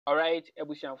All right,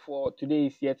 Ebushan, for today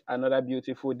is yet another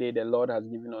beautiful day the Lord has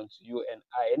given unto you and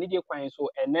I. Any day quite so,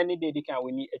 and any day they can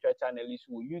win a channel is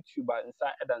YouTube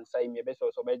and side me best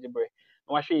also by the break.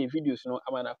 No, I share videos, no,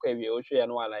 I'm an aquarium, or share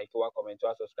no like to comment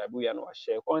to subscribe, we and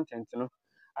share content, no.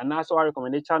 And also, I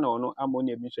recommend the channel, no, I'm on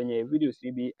your videos,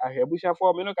 be I have Busha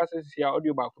for me, no, case here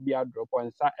audio back be a drop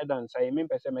on side, me,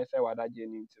 person, myself, what I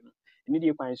didn't know. Any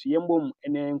day quite so, yum,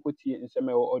 and then put in some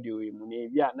audio, we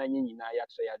are 9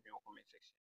 say, I don't comment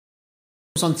section.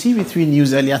 On TV3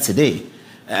 News earlier today,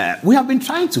 we have been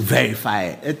trying to verify.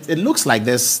 It looks like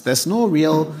there's no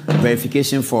real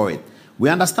verification for it. We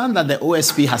understand that the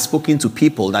OSP has spoken to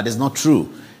people. That is not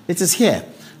true. It is here.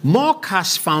 More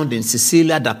cash found in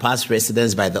Cecilia Dapaah's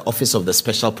residence by the Office of the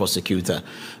Special Prosecutor.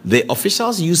 The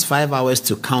officials used 5 hours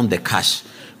to count the cash.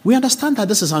 We understand that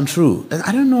this is untrue.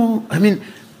 I don't know. I mean,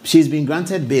 she's been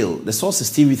granted bail. The source is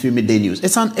TV3 Midday News.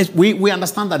 We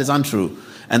understand that it's untrue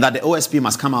and that the OSP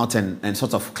must come out and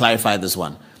sort of clarify this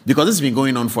one because this has been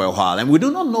going on for a while and we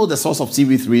do not know the source of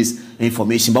TV3's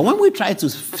information. But when we try to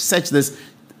search this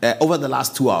over the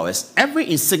last 2 hours,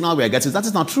 every signal we are getting, that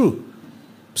is not true.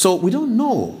 So we don't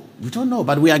know. We don't know.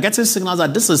 But we are getting signals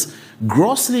that this is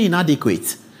grossly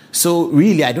inadequate. So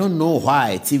really, I don't know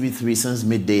why TV3 since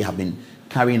midday have been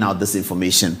carrying out this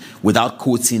information without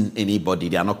quoting anybody.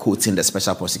 They are not quoting the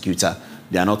special prosecutor.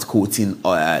 They are not quoting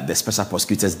the special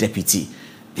prosecutor's deputy.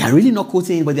 They are really not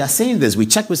quoting anybody. They are saying this. We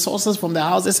checked with sources from the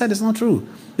house. They said it's not true.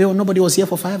 Nobody was here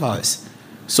for 5 hours.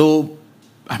 So,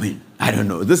 I mean, I don't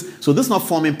know. So this is not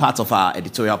forming part of our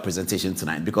editorial presentation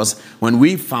tonight because when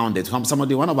we found it,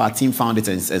 one of our team found it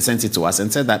and sent it to us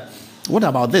and said that, what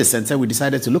about this? And so we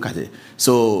decided to look at it.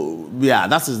 So, yeah,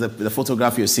 that is the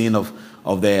photograph you're seeing of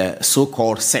the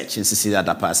so-called search in Cecilia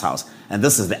Dapaah's house. And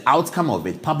this is the outcome of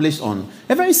it, published on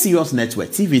a very serious network,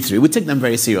 TV3. We take them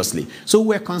very seriously. So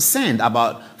we're concerned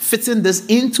about fitting this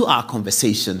into our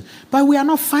conversation, but we are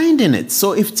not finding it.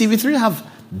 So if TV3 have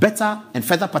better and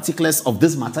further particulars of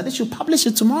this matter, they should publish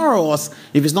it tomorrow, or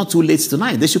if it's not too late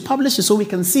tonight, they should publish it so we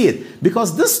can see it.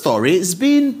 Because this story is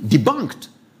being debunked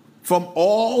from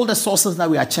all the sources that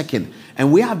we are checking.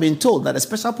 And we have been told that the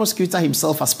special prosecutor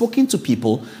himself has spoken to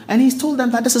people and he's told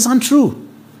them that this is untrue.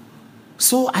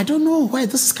 So I don't know where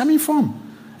this is coming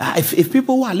from. If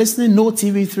people who are listening know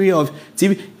TV3 or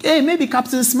TV, hey, maybe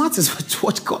Captain Smart is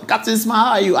watching. Captain Smart,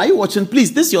 how are you? Are you watching?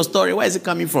 Please, this is your story. Where is it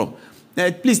coming from?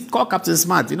 Please call Captain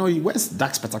Smart. You know, he wears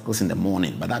dark spectacles in the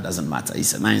morning, but that doesn't matter.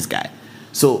 He's a nice guy.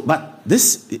 So, but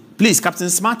this, please, Captain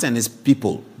Smart and his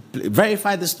people,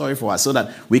 verify this story for us so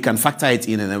that we can factor it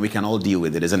in and then we can all deal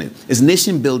with it, isn't it? It's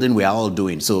nation building we are all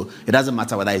doing. So it doesn't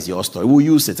matter whether it's your story. We'll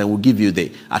use it and we'll give you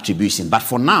the attribution. But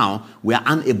for now, we are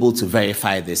unable to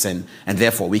verify this and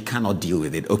therefore we cannot deal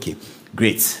with it. Okay,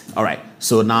 great. All right.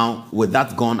 So now with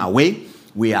that gone away,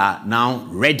 we are now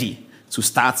ready to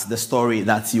start the story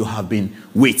that you have been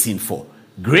waiting for.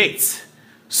 Great.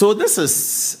 So this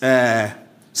is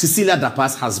Cecilia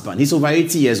Dapaah's husband. He's over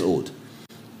 80 years old.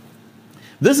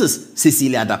 This is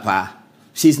Cecilia Dapaah.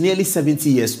 She's nearly 70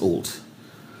 years old.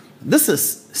 This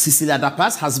is Cecilia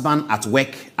Dapaah's husband at work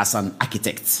as an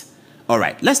architect. All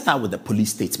right, let's start with the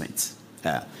police statement.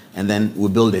 And then we'll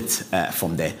build it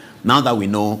from there. Now that we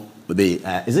know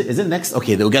is it next?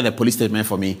 Okay, they'll get the police statement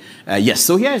for me. Yes,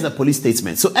 so here is the police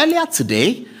statement. So earlier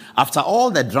today, after all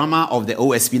the drama of the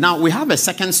OSP, now we have a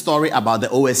second story about the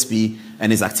OSP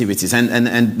and his activities.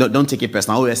 And don't take it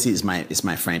personal. OSP is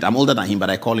my friend. I'm older than him, but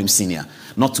I call him senior.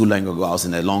 Not too long ago, I was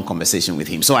in a long conversation with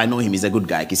him. So I know him. He's a good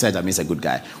guy. He said that he's a good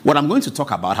guy. What I'm going to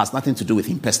talk about has nothing to do with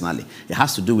him personally. It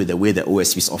has to do with the way the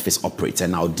OSP's office operates,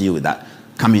 and I'll deal with that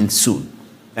coming soon.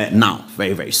 Now,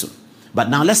 very, very soon. But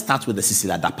now let's start with the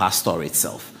Cecilia Dapaah story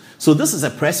itself. So this is a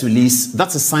press release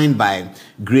that's signed by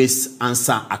Grace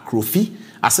Ansa Akrofi,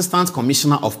 Assistant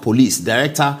Commissioner of Police,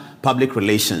 Director, Public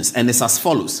Relations, and it's as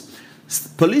follows.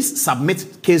 Police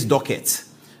submit case docket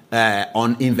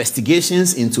on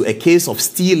investigations into a case of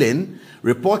stealing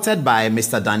reported by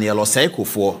Mr. Daniel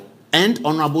Osei and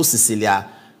Honorable Cecilia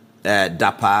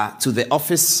Dapaah to the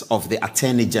Office of the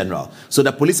Attorney General. So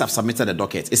the police have submitted a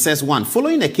docket. It says, 1,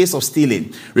 following a case of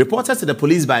stealing reported to the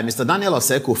police by Mr. Daniel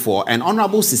Osei and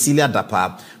Honorable Cecilia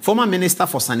Dapaah, former Minister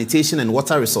for Sanitation and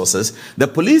Water Resources, the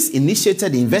police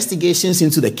initiated investigations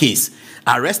into the case,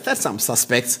 arrested some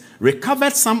suspects,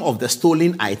 recovered some of the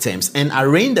stolen items, and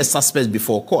arraigned the suspects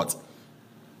before court.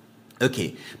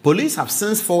 Okay, police have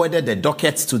since forwarded the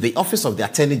docket to the Office of the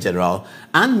Attorney General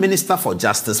and Minister for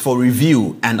Justice for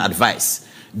review and advice.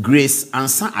 Grace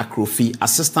Ansa Akrofi,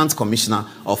 Assistant Commissioner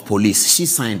of Police. She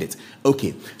signed it.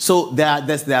 Okay, so there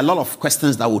are a lot of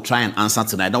questions that we'll try and answer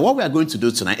tonight. Now, what we are going to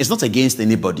do tonight is not against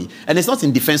anybody, and it's not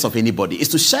in defense of anybody. It's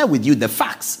to share with you the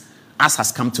facts as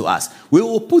has come to us. We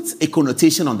will put a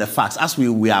connotation on the facts as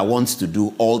we are wont to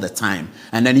do all the time,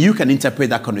 and then you can interpret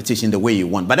that connotation the way you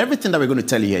want. But everything that we're going to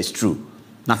tell you here is true.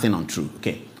 Nothing untrue.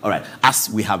 Okay. All right. As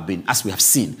we have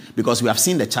seen, because we have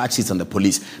seen the charge sheets on the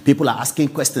police. People are asking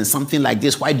questions, something like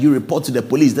this. Why do you report to the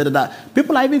police? Da, da, da.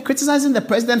 People are even criticizing the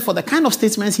president for the kind of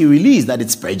statements he released, that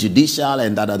it's prejudicial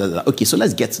and da, da, da, da. Okay. So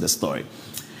let's get to the story.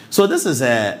 So this is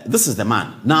the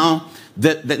man. Now,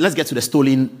 let's get to the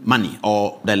stolen money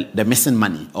or the missing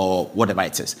money or whatever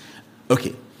it is.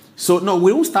 Okay. So, no,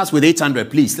 we will start with 800,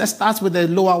 please. Let's start with the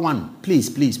lower one. Please,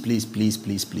 please, please, please,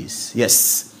 please, please.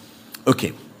 Yes.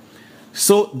 Okay,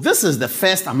 so this is the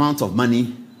first amount of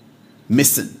money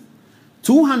missing.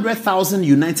 200,000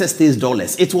 United States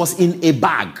dollars. It was in a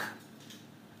bag,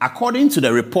 according to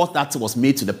the report that was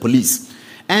made to the police.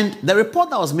 And the report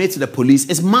that was made to the police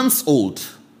is months old.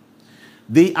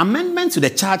 The amendment to the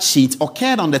charge sheet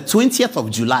occurred on the 20th of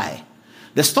July.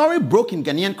 The story broke in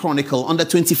Ghanaian Chronicle on the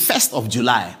 21st of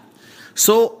July.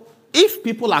 So if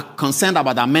people are concerned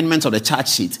about the amendment of the charge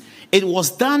sheet, it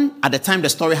was done at the time the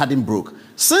story hadn't broke.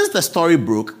 Since the story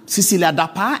broke, Cecilia,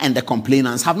 Dapaah, and the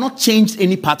complainants have not changed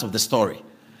any part of the story.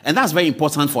 And that's very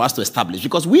important for us to establish,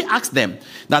 because we asked them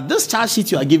that this charge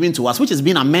sheet you are giving to us, which has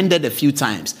been amended a few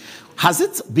times, has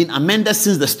it been amended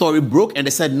since the story broke? And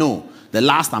they said no. The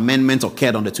last amendment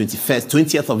occurred on the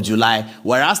 20th of July,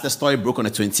 whereas the story broke on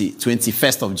the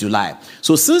 21st of July.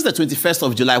 So since the 21st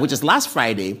of July, which is last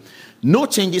Friday, no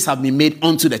changes have been made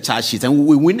onto the charge sheet. And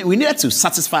we needed to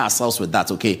satisfy ourselves with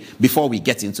that, okay, before we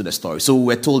get into the story. So we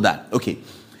were told that, okay,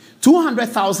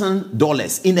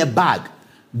 $200,000 in a bag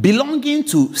belonging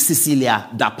to Cecilia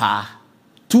Dapaah,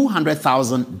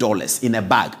 $200,000 in a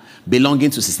bag belonging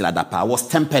to Cecilia Dapaah was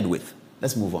tampered with.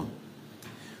 Let's move on.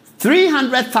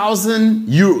 300,000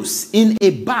 euros in a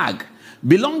bag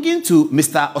belonging to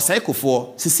Mr.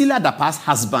 Osei-Kuffour, Cecilia Dapaah's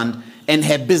husband, and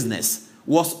her business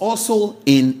was also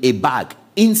in a bag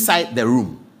inside the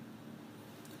room.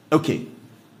 Okay.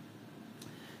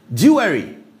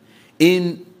 Jewelry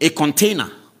in a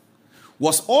container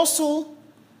was also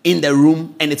in the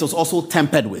room, and it was also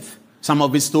tampered with. Some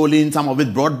of it stolen, some of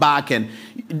it brought back, and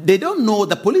they don't know,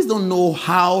 the police don't know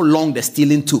how long the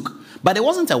stealing took. But it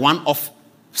wasn't a one-off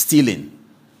stealing.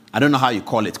 I don't know how you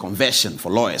call it, conversion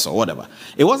for lawyers or whatever.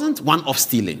 It wasn't one-off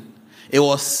stealing. It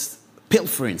was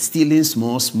pilfering, stealing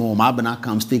small. Mabana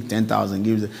comes, take 10,000,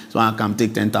 gives this one come,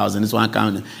 take 10,000, this one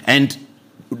come. And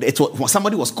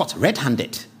somebody was caught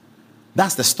red-handed.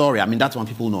 That's the story. I mean, that's one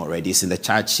people know already. It's in the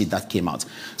charge sheet that came out.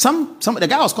 The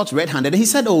guy was caught red-handed, and he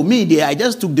said, oh, me, dear, I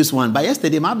just took this one. But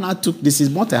yesterday, Mabana took this. He's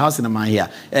bought a house in the man here.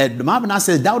 Mabana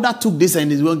says, Dauda took this,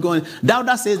 and he's going.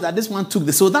 Dauda says that this one took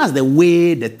this. So that's the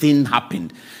way the thing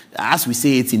happened. As we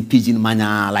say it in pidgin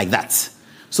manner, like that.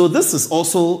 So this is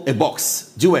also a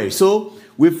box, jewelry. So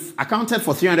we've accounted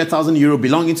for 300,000 euro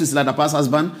belonging to Cecilia Dapaah's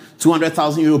husband,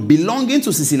 200,000 euro belonging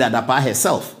to Cecilia Dapaah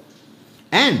herself.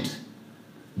 And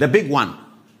the big one,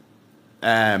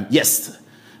 the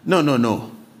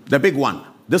big one,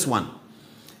 this one,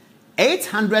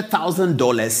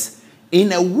 $800,000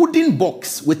 in a wooden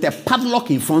box with a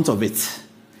padlock in front of it.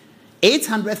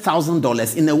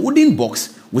 $800,000 in a wooden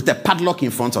box with a padlock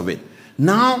in front of it.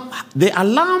 Now, the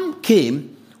alarm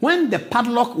came when the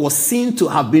padlock was seen to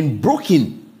have been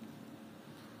broken.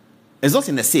 It's not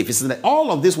in the safe. It's in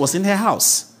all of this was in her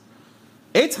house.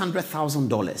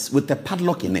 $800,000 with the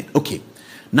padlock in it. Okay.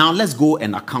 Now, let's go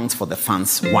and account for the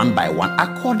funds one by one,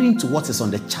 according to what is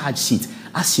on the charge sheet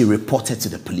as she reported to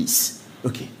the police.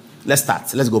 Okay, let's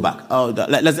start. Let's go back.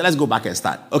 Let's go back and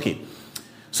start. Okay,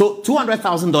 so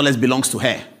 $200,000 belongs to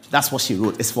her. That's what she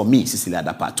wrote. It's for me, Cecilia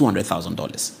Dapaah,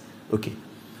 $200,000. Okay.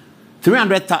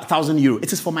 300,000 euro.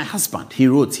 It is for my husband. He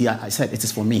wrote here. I said, it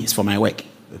is for me. It's for my work.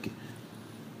 Okay.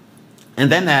 And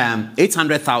then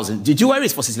 800,000. The jewelry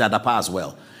is for Cecilia Dapaah as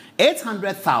well.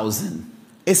 800,000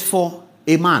 is for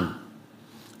a man.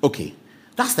 Okay,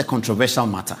 that's the controversial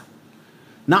matter.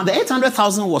 Now, the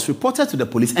 800,000 was reported to the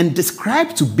police and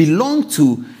described to belong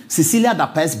to Cecilia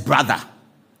Dapaah's brother.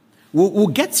 We'll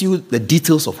get you the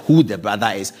details of who the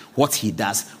brother is, what he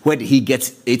does, where did he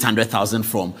get 800,000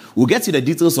 from. We'll get you the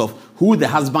details of who the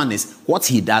husband is, what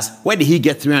he does, where did he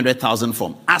get 300,000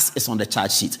 from, as is on the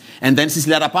charge sheet. And then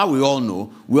Cecilia Dapaah, we all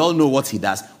know what he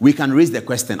does. We can raise the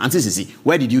question, Auntie Cici,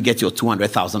 where did you get your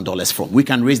 $200,000 from? We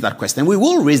can raise that question. We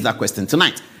will raise that question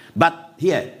tonight. But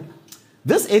here,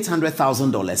 This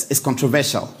 $800,000 is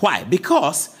controversial. Why?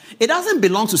 Because it doesn't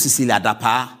belong to Cecilia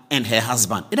Dapaah and her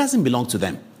husband. It doesn't belong to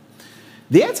them.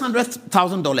 The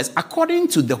 $800,000, according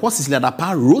to what Cecilia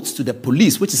Dapaah wrote to the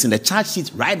police, which is in the charge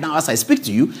sheet right now as I speak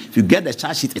to you, if you get the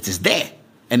charge sheet, it is there.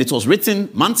 And it was written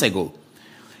months ago.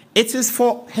 It is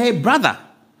for her brother,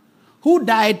 who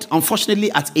died,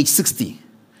 unfortunately, at age 60.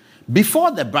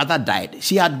 Before the brother died,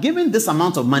 she had given this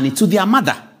amount of money to their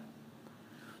mother,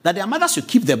 that their mother should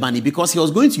keep the money because he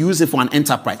was going to use it for an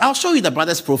enterprise. I'll show you the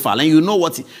brother's profile, and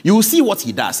you will see what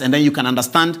he does, and then you can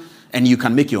understand, and you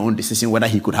can make your own decision whether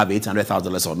he could have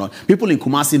 $800,000 or not. People in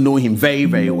Kumasi know him very,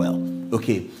 very well.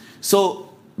 Okay,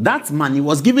 so that money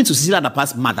was given to Cecilia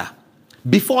Dapaah's mother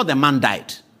before the man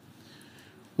died.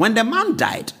 When the man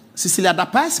died, Cecilia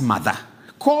Dapaah's mother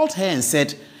called her and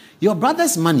said, your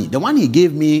brother's money, the one he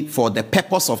gave me for the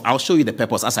purpose of, I'll show you the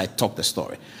purpose as I talk the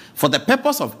story, for the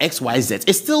purpose of XYZ,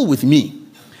 is still with me.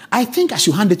 I think I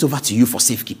should hand it over to you for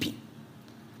safekeeping.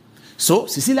 So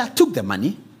Cecilia took the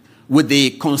money with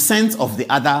the consent of the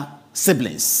other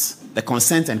siblings, the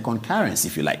consent and concurrence,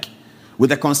 if you like. With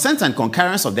the consent and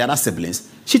concurrence of the other siblings,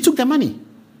 she took the money.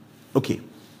 Okay.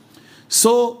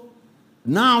 So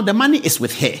now the money is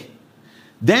with her.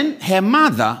 Then her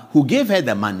mother, who gave her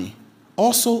the money,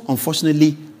 also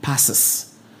unfortunately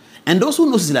passes. And those who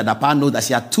know Cecilia Dapaah know that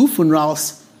she had two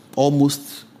funerals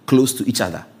almost close to each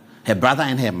other. Her brother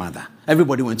and her mother.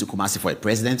 Everybody went to Kumasi for it.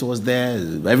 President was there.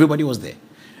 Everybody was there.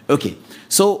 Okay.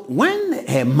 So when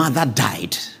her mother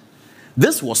died,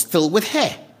 this was still with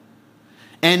her.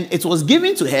 And it was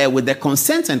given to her with the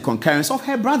consent and concurrence of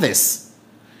her brothers.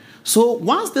 So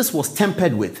once this was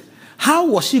tampered with, how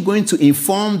was she going to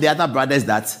inform the other brothers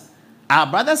that our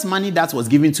brother's money that was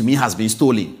given to me has been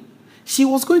stolen? She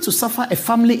was going to suffer a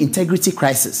family integrity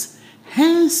crisis.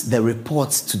 Hence the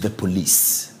report to the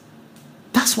police.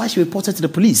 That's why she reported to the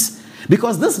police.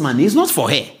 Because this money is not for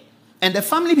her. And the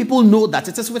family people know that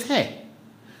it is with her.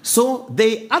 So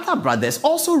the other brothers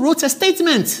also wrote a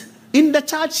statement in the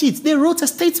charge sheet. They wrote a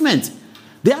statement.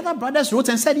 The other brothers wrote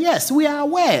and said, yes, we are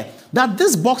aware that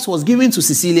this box was given to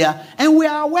Cecilia and we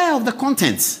are aware of the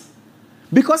contents.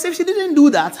 Because if she didn't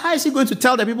do that, how is she going to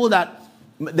tell the people that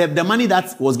the money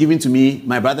that was given to me,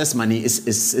 my brother's money,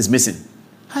 is missing?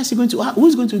 How is she going to, how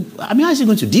is she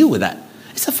going to deal with that?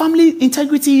 It's a family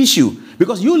integrity issue.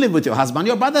 Because you live with your husband,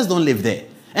 your brothers don't live there.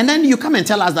 And then you come and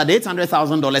tell us that the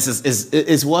 $800,000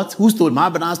 is what? Who stole? My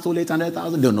brother stole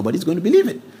 $800,000. Nobody's going to believe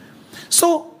it.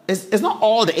 So it's not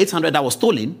all the 800 that was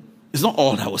stolen. It's not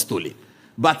all that was stolen.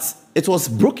 But it was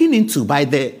broken into by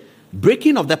the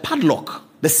breaking of the padlock.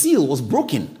 The seal was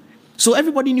broken. So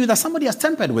everybody knew that somebody has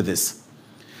tampered with this.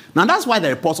 Now that's why the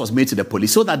report was made to the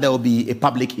police, so that there will be a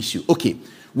public issue. Okay.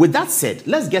 With that said,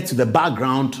 let's get to the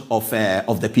background of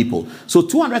the people. So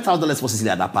 $200,000 for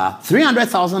Cecilia Dapaah,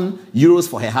 300,000 euros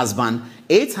for her husband,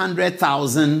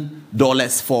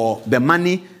 $800,000 for the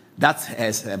money that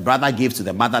her brother gave to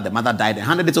the mother. The mother died and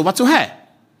handed it over to her.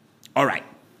 All right.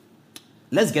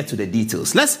 Let's get to the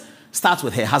details. Let's start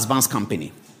with her husband's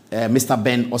company, Mr.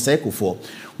 Ben Osekufo.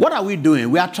 What are we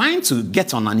doing? We are trying to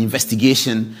get on an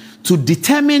investigation to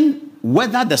determine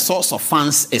whether the source of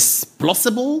funds is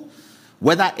plausible,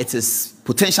 whether it is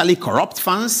potentially corrupt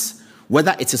funds,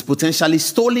 whether it is potentially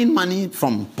stolen money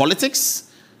from politics,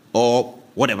 or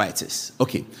whatever it is.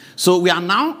 Okay, so we are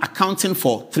now accounting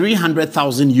for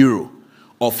 300,000 euro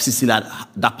of Cecilia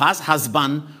Dapaah's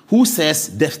husband, who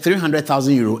says the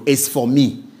 300,000 euro is for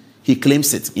me. He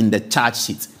claims it in the charge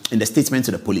sheet, in the statement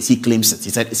to the police. He claims it.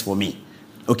 He said it's for me.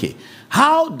 Okay,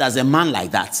 how does a man like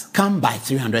that come by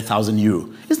 300,000 euro?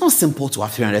 It's not simple to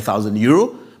have 300,000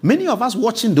 euro. Many of us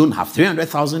watching don't have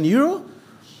 300,000 euro.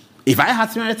 If I had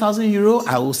 300,000 euro,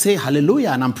 I will say hallelujah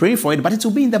and I'm praying for it, but it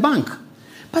will be in the bank.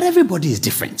 But everybody is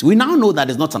different. We now know that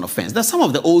it's not an offense. There's some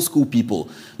of the old school people,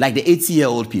 like the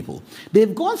 80-year-old people.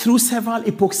 They've gone through several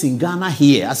epochs in Ghana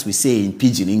here, as we say in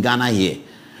Pidgin, in Ghana here,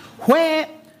 where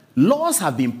laws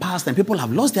have been passed and people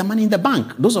have lost their money in the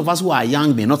bank. Those of us who are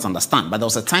young may not understand, but there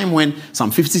was a time when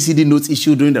some 50 CD notes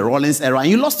issued during the Rawlings era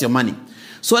and you lost your money.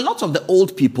 So a lot of the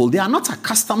old people, they are not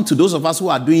accustomed to those of us who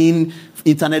are doing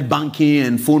internet banking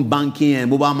and phone banking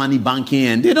and mobile money banking,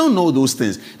 and they don't know those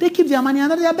things. They keep their money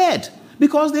under their bed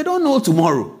because they don't know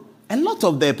tomorrow. A lot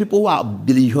of the people who are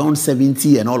beyond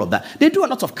 70 and all of that, they do a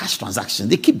lot of cash transactions.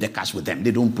 They keep the cash with them.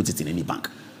 They don't put it in any bank,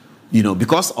 you know,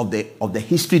 because of the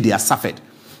history they have suffered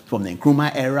from the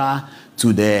Nkrumah era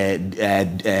to the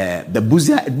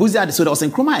Buzia. So there was the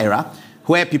Nkrumah era,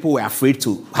 where people were afraid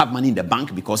to have money in the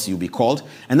bank because you'll be called.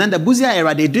 And then the Buzia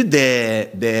era, they did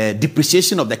the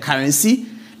depreciation of the currency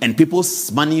and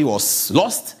people's money was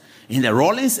lost. In the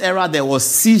Rawlings era, there was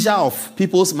seizure of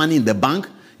people's money in the bank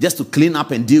just to clean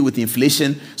up and deal with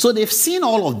inflation. So they've seen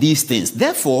all of these things.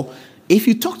 Therefore, if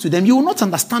you talk to them, you will not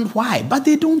understand why, but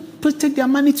they don't take their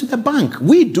money to the bank.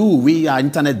 We do. We are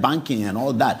internet banking and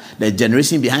all that. The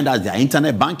generation behind us, they are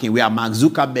internet banking. We are Mark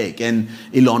Zuckerberg and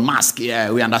Elon Musk.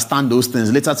 Yeah, we understand those things.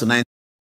 Later tonight,